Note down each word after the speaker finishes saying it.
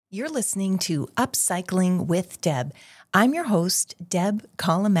You're listening to Upcycling with Deb. I'm your host, Deb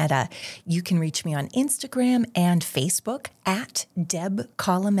Colameta. You can reach me on Instagram and Facebook at Deb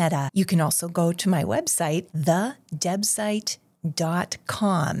Colameta. You can also go to my website,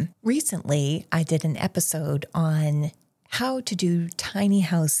 thedebsite.com. Recently, I did an episode on how to do tiny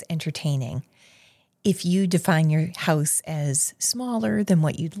house entertaining. If you define your house as smaller than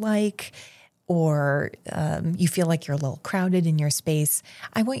what you'd like, or you feel like you're a little crowded in your space,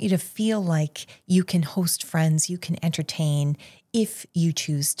 I want you to feel like you can host friends, you can entertain if you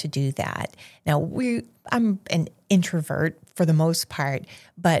choose to do that. Now, I'm an introvert for the most part,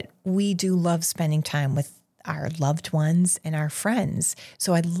 but we do love spending time with our loved ones and our friends.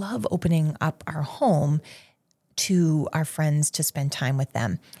 So I love opening up our home to our friends to spend time with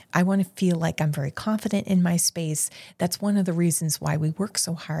them. I want to feel like I'm very confident in my space. That's one of the reasons why we work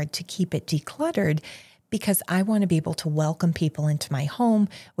so hard to keep it decluttered, because I want to be able to welcome people into my home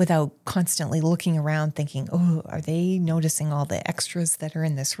without constantly looking around thinking, oh, are they noticing all the extras that are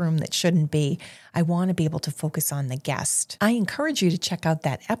in this room that shouldn't be? I want to be able to focus on the guest. I encourage you to check out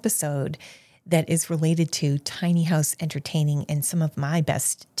that episode that is related to tiny house entertaining and some of my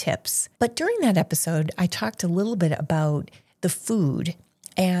best tips. But during that episode, I talked a little bit about the food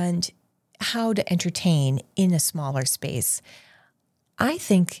and how to entertain in a smaller space. I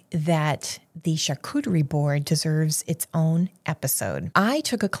think that the charcuterie board deserves its own episode. I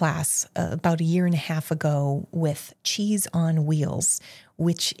took a class about a year and a half ago with Cheese on Wheels,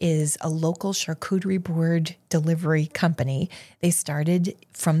 which is a local charcuterie board delivery company. They started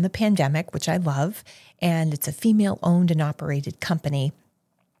from the pandemic, which I love, and it's a female-owned and operated company,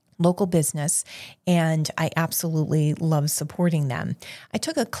 local business, and I absolutely love supporting them. I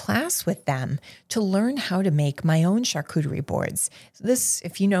took a class with them to learn how to make my own charcuterie boards. This,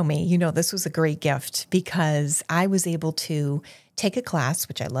 if you know me, you know this was a great gift because I was able to take a class,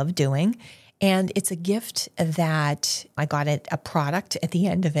 which I love doing, and it's a gift that I got a product at the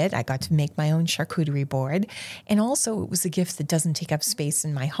end of it. I got to make my own charcuterie board. And also it was a gift that doesn't take up space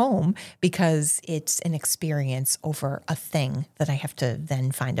in my home because it's an experience over a thing that I have to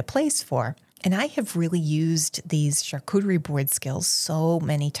then find a place for. And I have really used these charcuterie board skills so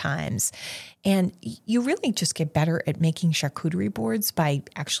many times. And you really just get better at making charcuterie boards by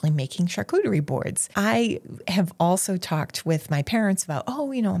actually making charcuterie boards. I have also talked with my parents about,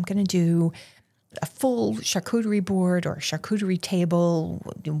 I'm going to do a full charcuterie board or charcuterie table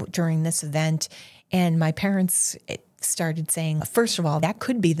during this event. And my parents started saying, first of all, that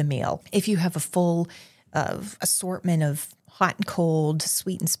could be the meal. If you have a full assortment of hot and cold,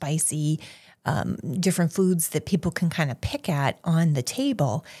 sweet and spicy, different foods that people can kind of pick at on the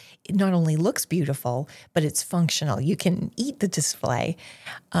table, it not only looks beautiful, but it's functional. You can eat the display.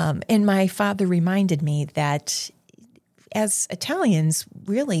 And my father reminded me that as Italians,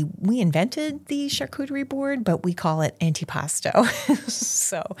 really, we invented the charcuterie board, but we call it Antipasto.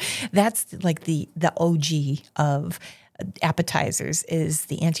 So that's like the OG of appetizers is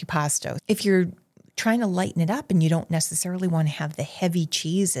the Antipasto. If you're trying to lighten it up and you don't necessarily want to have the heavy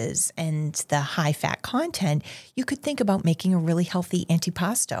cheeses and the high fat content, you could think about making a really healthy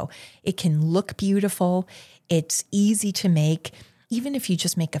antipasto. It can look beautiful. It's easy to make. Even if you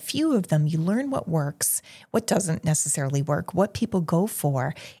just make a few of them, you learn what works, what doesn't necessarily work, what people go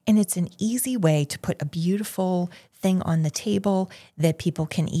for. And it's an easy way to put a beautiful thing on the table that people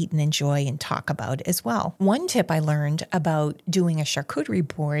can eat and enjoy and talk about as well. One tip I learned about doing a charcuterie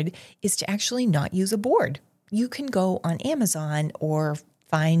board is to actually not use a board. You can go on Amazon or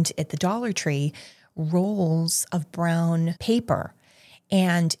find at the Dollar Tree rolls of brown paper.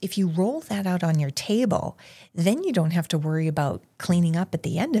 And if you roll that out on your table, then you don't have to worry about cleaning up at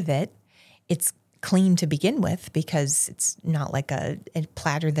the end of it. It's clean to begin with because it's not like a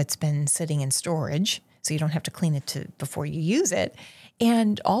platter that's been sitting in storage. So you don't have to clean it before you use it.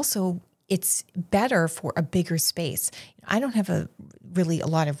 And also it's better for a bigger space. I don't have a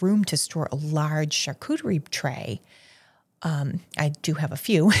lot of room to store a large charcuterie tray. I do have a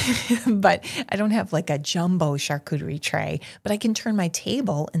few, but I don't have like a jumbo charcuterie tray, but I can turn my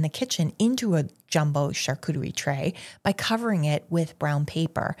table in the kitchen into a jumbo charcuterie tray by covering it with brown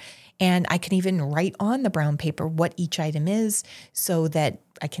paper. And I can even write on the brown paper what each item is so that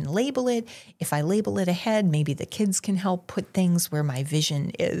I can label it. If I label it ahead, maybe the kids can help put things where my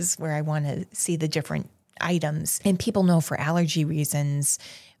vision is, where I want to see the different items. And people know for allergy reasons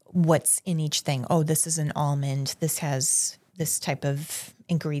what's in each thing. Oh, this is an almond. This has this type of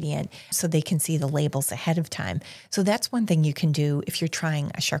ingredient, so they can see the labels ahead of time. So that's one thing you can do if you're trying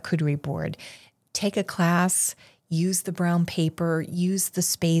a charcuterie board. Take a class, use the brown paper, use the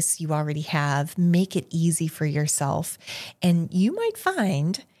space you already have, make it easy for yourself. And you might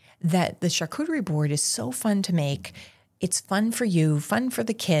find that the charcuterie board is so fun to make. It's fun for you, fun for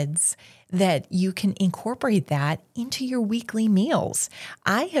the kids, that you can incorporate that into your weekly meals.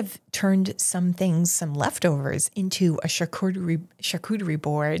 I have turned some leftovers into a charcuterie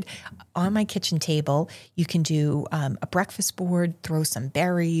board on my kitchen table. You can do a breakfast board, throw some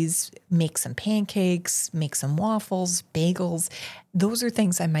berries, make some pancakes, make some waffles, bagels. Those are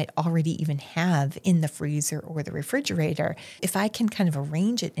things I might already even have in the freezer or the refrigerator. If I can kind of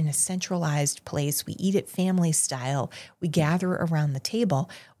arrange it in a centralized place, we eat it family style, we gather around the table,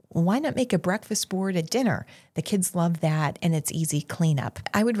 why not make a breakfast board at dinner? The kids love that, and it's easy cleanup.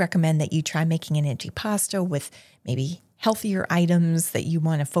 I would recommend that you try making an antipasto with maybe healthier items that you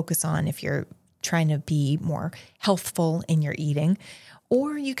want to focus on if you're trying to be more healthful in your eating.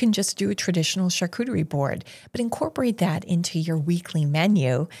 Or you can just do a traditional charcuterie board, but incorporate that into your weekly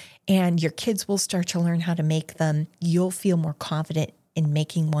menu, and your kids will start to learn how to make them. You'll feel more confident in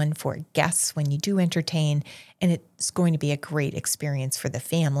making one for guests when you do entertain, and it's going to be a great experience for the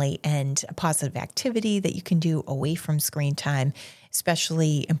family and a positive activity that you can do away from screen time,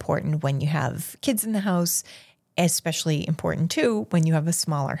 especially important when you have kids in the house, especially important too when you have a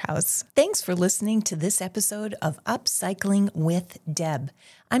smaller house. Thanks for listening to this episode of Upcycling with Deb.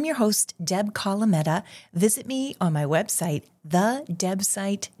 I'm your host, Deb Colameta. Visit me on my website,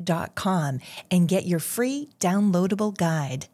 thedebsite.com, and get your free downloadable guide.